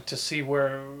 Ooh. And to see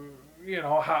where,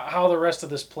 how the rest of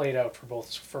this played out for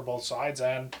both sides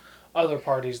and other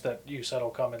parties that you said will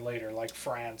come in later, like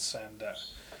France and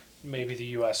maybe the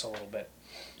U.S. a little bit.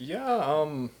 Yeah,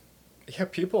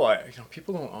 people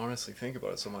don't honestly think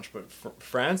about it so much, but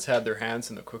France had their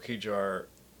hands in the cookie jar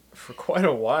for quite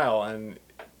a while, and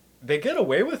they get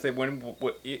away with it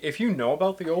if you know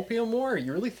about the Opium War,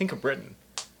 you really think of Britain.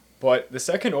 But the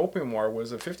Second Opium War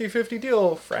was a 50-50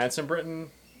 deal. France and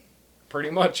Britain pretty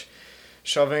much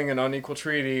shoving an unequal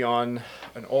treaty on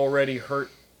an already hurt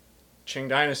Qing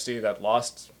dynasty that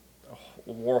lost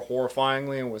a war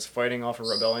horrifyingly and was fighting off a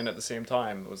rebellion at the same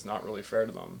time. It was not really fair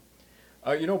to them.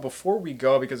 Before we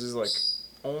go, because there's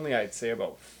only I'd say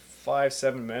about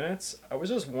 5-7 minutes, I was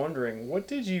just wondering, what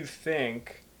did you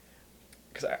think?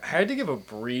 Because I had to give a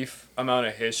brief amount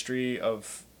of history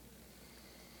of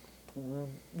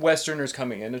Westerners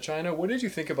coming into China. What did you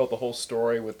think about the whole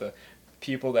story with the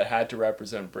people that had to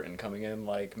represent Britain coming in,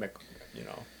 like,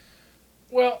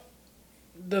 Well,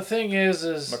 the thing is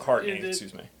McCartney,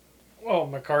 excuse me. Well,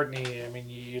 McCartney, I mean,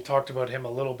 you talked about him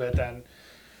a little bit, and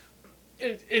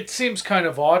it seems kind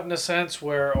of odd in a sense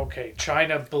where, okay,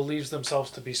 China believes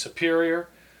themselves to be superior,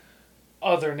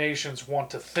 other nations want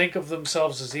to think of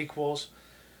themselves as equals,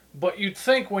 but you'd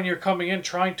think when you're coming in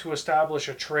trying to establish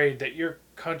a trade that your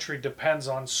country depends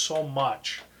on so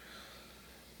much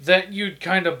that you'd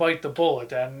kind of bite the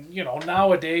bullet. And,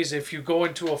 nowadays, if you go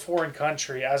into a foreign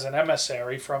country as an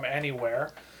emissary from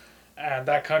anywhere, and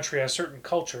that country has certain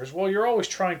cultures, well, you're always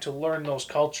trying to learn those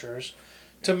cultures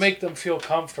to make them feel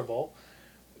comfortable,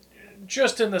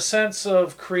 just in the sense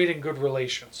of creating good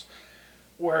relations.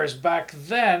 Whereas back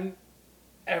then,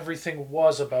 everything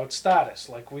was about status.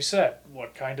 Like we said,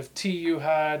 what kind of tea you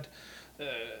had,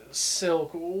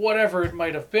 silk, whatever it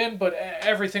might have been, but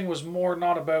everything was more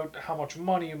not about how much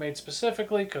money you made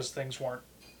specifically, because things weren't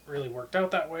really worked out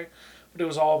that way, but it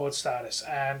was all about status.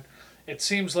 And it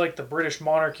seems like the British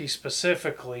monarchy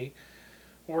specifically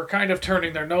were kind of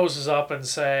turning their noses up and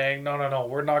saying, no,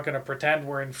 we're not going to pretend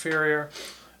we're inferior.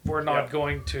 We're not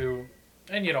going to,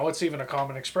 and it's even a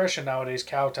common expression nowadays,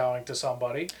 kowtowing to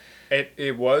somebody.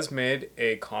 It was made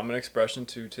a common expression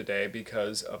to today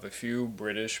because of a few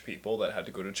British people that had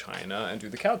to go to China and do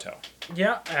the kowtow.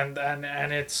 Yeah,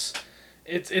 and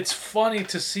it's funny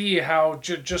to see how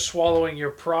just swallowing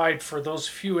your pride for those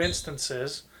few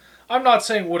instances, I'm not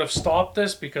saying would have stopped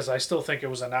this, because I still think it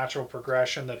was a natural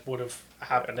progression that would have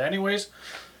happened anyways,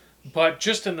 but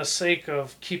just in the sake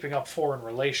of keeping up foreign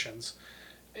relations,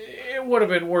 it would have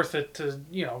been worth it to,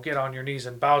 get on your knees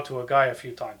and bow to a guy a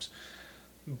few times.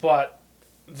 But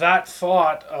that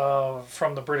thought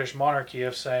from the British monarchy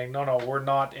of saying, no, we're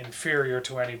not inferior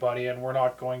to anybody and we're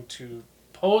not going to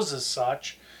pose as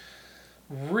such,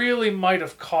 really might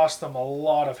have cost them a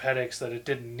lot of headaches that it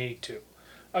didn't need to.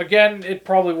 Again, it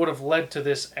probably would have led to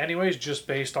this anyways, just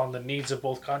based on the needs of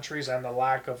both countries and the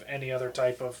lack of any other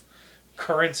type of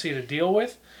currency to deal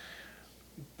with.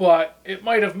 But it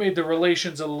might have made the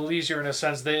relations a little easier in a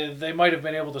sense. They might have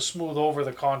been able to smooth over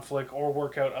the conflict or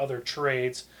work out other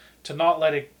trades to not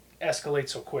let it escalate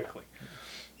so quickly.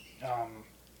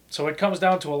 So it comes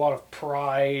down to a lot of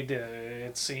pride,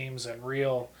 it seems, and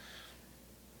real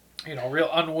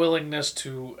unwillingness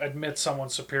to admit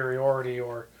someone's superiority,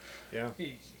 or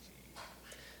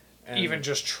even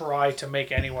just try to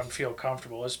make anyone feel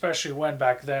comfortable, especially when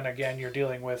back then, again, you're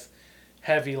dealing with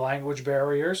heavy language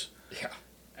barriers. Yeah.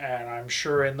 And I'm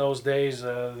sure in those days,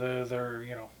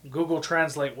 Google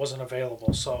Translate wasn't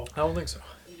available. So I don't think so.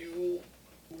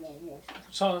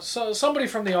 So somebody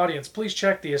from the audience, please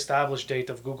check the established date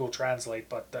of Google Translate.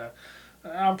 But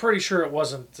I'm pretty sure it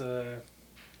wasn't.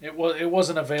 It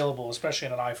wasn't available, especially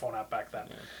in an iPhone app back then.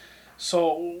 Yeah.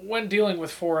 So when dealing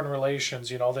with foreign relations,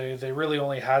 they really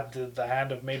only had the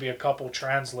hand of maybe a couple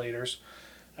translators,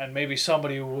 and maybe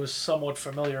somebody who was somewhat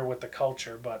familiar with the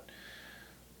culture, but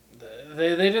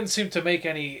they didn't seem to make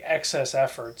any excess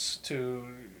efforts to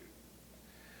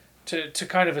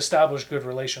kind of establish good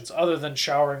relations, other than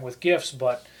showering with gifts.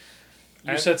 But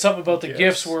you said something about the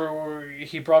gifts where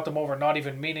he brought them over not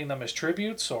even meaning them as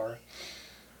tributes, or...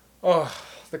 Oh,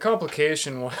 the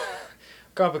complication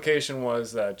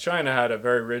was that China had a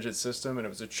very rigid system, and it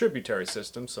was a tributary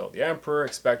system. So the emperor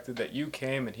expected that you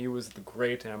came, and he was the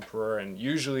great emperor, and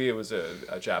usually it was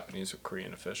a Japanese or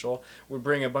Korean official, would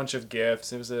bring a bunch of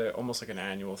gifts. It was almost like an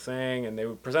annual thing, and they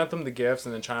would present them the gifts,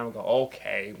 and then China would go,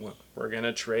 okay, we're going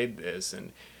to trade this.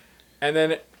 And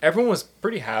then everyone was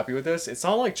pretty happy with this. It's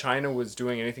not like China was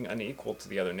doing anything unequal to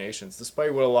the other nations,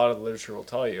 despite what a lot of the literature will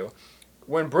tell you.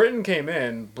 When Britain came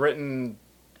in, Britain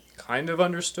kind of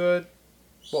understood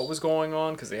what was going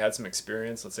on, because they had some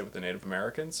experience, let's say, with the Native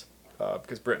Americans,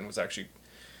 because Britain was actually,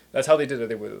 that's how they did it.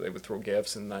 They would throw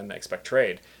gifts and then expect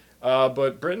trade,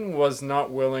 but Britain was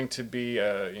not willing to be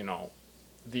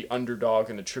the underdog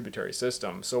in the tributary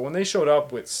system. So when they showed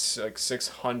up with like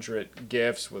 600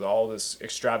 gifts with all this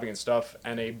extravagant stuff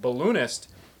and a balloonist,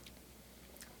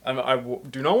 I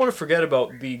do not want to forget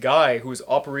about the guy who was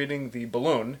operating the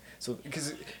balloon. So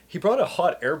because he brought a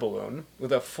hot air balloon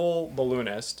with a full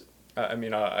balloonist.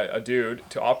 A dude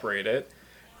to operate it.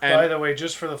 And by the way,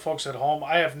 just for the folks at home,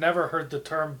 I have never heard the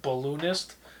term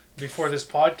balloonist before this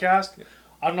podcast.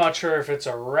 I'm not sure if it's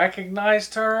a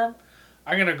recognized term.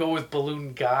 I'm going to go with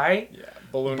balloon guy. Yeah,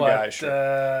 balloon guy, sure.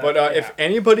 If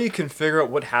anybody can figure out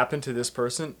what happened to this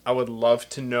person, I would love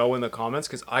to know in the comments,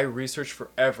 because I researched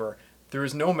forever. There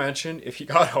is no mention, if he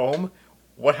got home,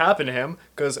 what happened to him,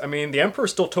 because, the emperor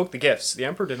still took the gifts. The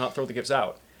emperor did not throw the gifts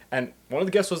out. And one of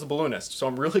the gifts was the balloonist, so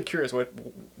I'm really curious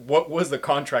what was the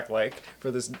contract like for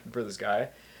this guy,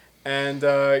 and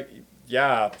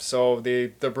yeah, so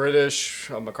the British,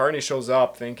 McCartney shows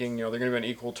up thinking, they're going to be on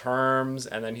equal terms,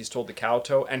 and then he's told to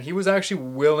kowtow, and he was actually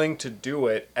willing to do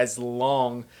it as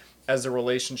long as the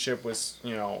relationship was,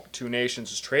 two nations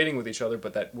just trading with each other,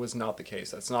 but that was not the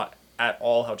case. That's not at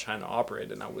all how China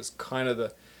operated, and that was kind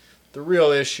of the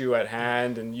real issue at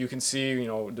hand. And you can see,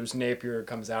 there's Napier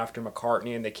comes after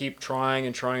McCartney, and they keep trying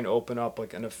and trying to open up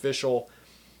like an official,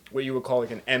 what you would call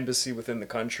like an embassy within the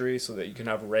country, so that you can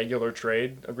have regular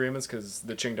trade agreements, because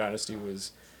the Qing dynasty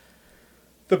was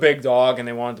the big dog, and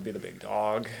they wanted to be the big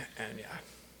dog. And yeah,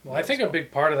 well, I think a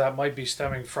big part of that might be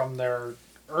stemming from their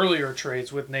earlier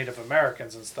trades with Native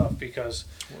Americans and stuff, because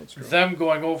them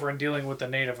going over and dealing with the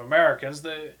Native Americans,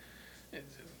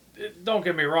 don't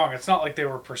get me wrong, it's not like they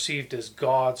were perceived as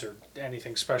gods or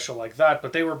anything special like that,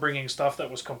 but they were bringing stuff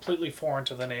that was completely foreign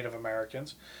to the Native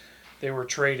Americans. They were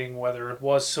trading, whether it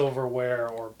was silverware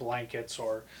or blankets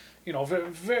or,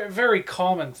 very, very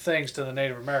common things to the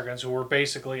Native Americans, who were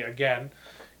basically, again,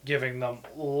 giving them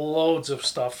loads of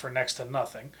stuff for next to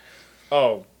nothing.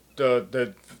 Oh,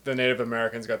 the Native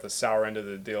Americans got the sour end of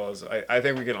the deal, as I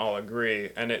think we can all agree,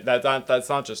 and that's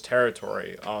not just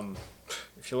territory.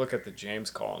 If you look at the James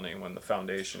Colony, when the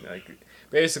foundation,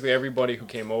 basically everybody who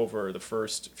came over the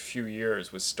first few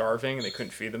years was starving, and they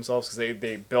couldn't feed themselves because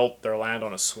they built their land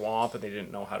on a swamp, and they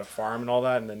didn't know how to farm and all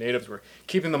that, and the natives were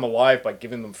keeping them alive by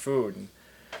giving them food. And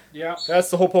yeah, that's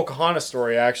the whole Pocahontas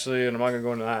story, actually, and I'm not going to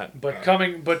go into that. But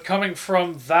coming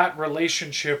from that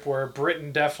relationship where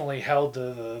Britain definitely held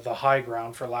the high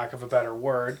ground, for lack of a better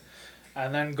word,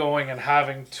 and then going and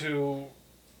having to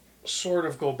sort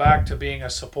of go back to being a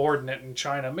subordinate in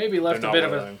China, maybe left a bit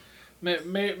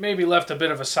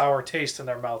of a sour taste in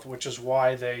their mouth, which is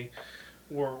why they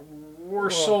were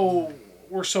so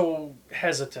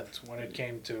hesitant when it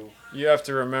came to. You have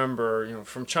to remember,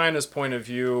 from China's point of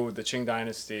view, the Qing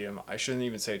dynasty, and I shouldn't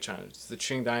even say China, it's the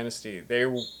Qing dynasty. They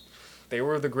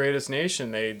were the greatest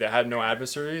nation. They had no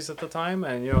adversaries at the time,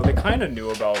 and they kind of knew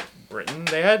about Britain.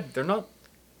 They're not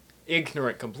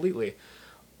ignorant completely.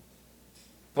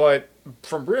 But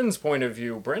from Britain's point of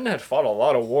view, Britain had fought a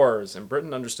lot of wars, and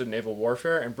Britain understood naval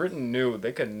warfare, and Britain knew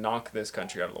they could knock this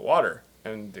country out of the water,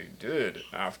 and they did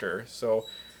after. So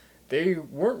they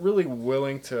weren't really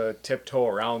willing to tiptoe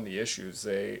around the issues.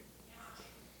 They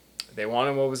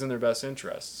wanted what was in their best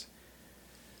interests.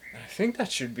 And I think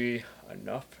that should be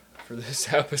enough for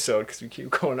this episode, because we keep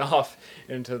going off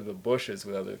into the bushes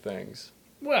with other things.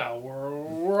 Well,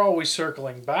 we're always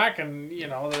circling back, and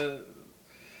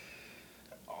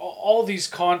all these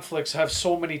conflicts have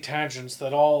so many tangents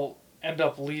that all end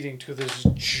up leading to this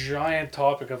giant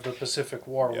topic of the Pacific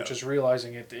War, which is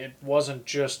realizing it wasn't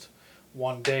just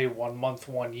one day, 1 month,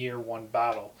 1 year, one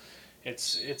battle.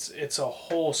 It's a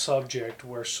whole subject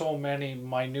where so many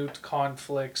minute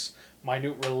conflicts,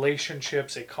 minute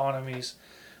relationships, economies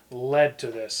led to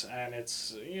this, and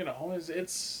it's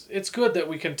good that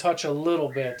we can touch a little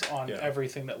bit on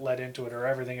everything that led into it, or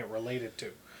everything it related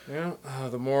to. Yeah,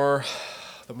 the more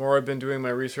I've been doing my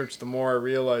research, the more I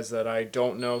realize that I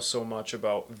don't know so much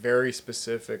about very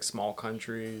specific small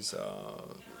countries.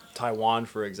 Taiwan,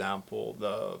 for example,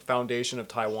 the foundation of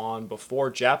Taiwan before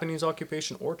Japanese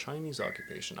occupation or Chinese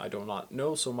occupation, I do not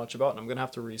know so much about, and I'm going to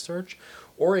have to research.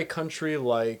 Or a country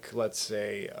like, let's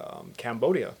say,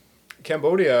 Cambodia.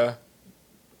 Cambodia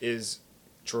is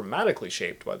dramatically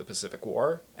shaped by the Pacific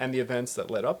War and the events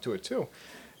that led up to it, too.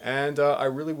 And I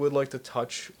really would like to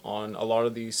touch on a lot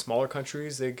of these smaller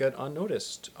countries that get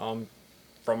unnoticed.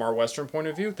 From our Western point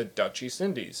of view, the Dutch East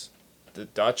Indies. The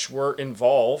Dutch were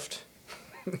involved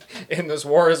in this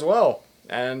war as well.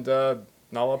 And not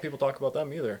a lot of people talk about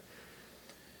them either.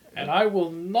 And I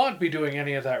will not be doing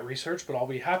any of that research, but I'll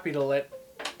be happy to let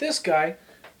this guy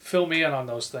fill me in on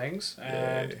those things.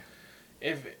 And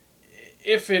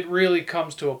if it really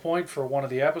comes to a point for one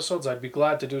of the episodes, I'd be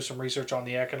glad to do some research on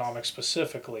the economics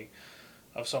specifically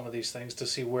of some of these things to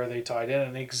see where they tied in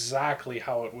and exactly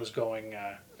how it was going.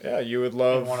 You would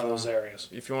love in one of those areas.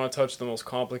 If you want to touch the most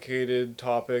complicated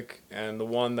topic and the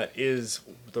one that is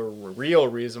the real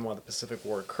reason why the Pacific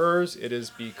War occurs, it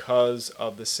is because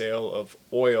of the sale of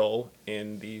oil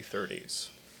in the 30s.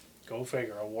 Go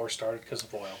figure, a war started because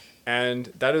of oil. And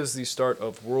that is the start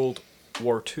of World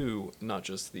War II, not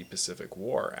just the Pacific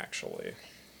War, actually.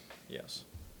 Yes.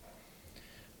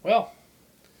 Well,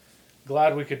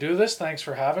 glad we could do this. Thanks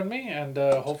for having me, and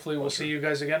hopefully we'll see you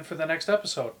guys again for the next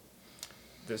episode.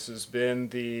 This has been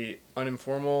the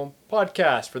Uninformal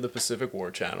podcast for the Pacific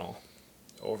War Channel.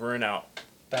 Over and out.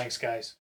 Thanks, guys.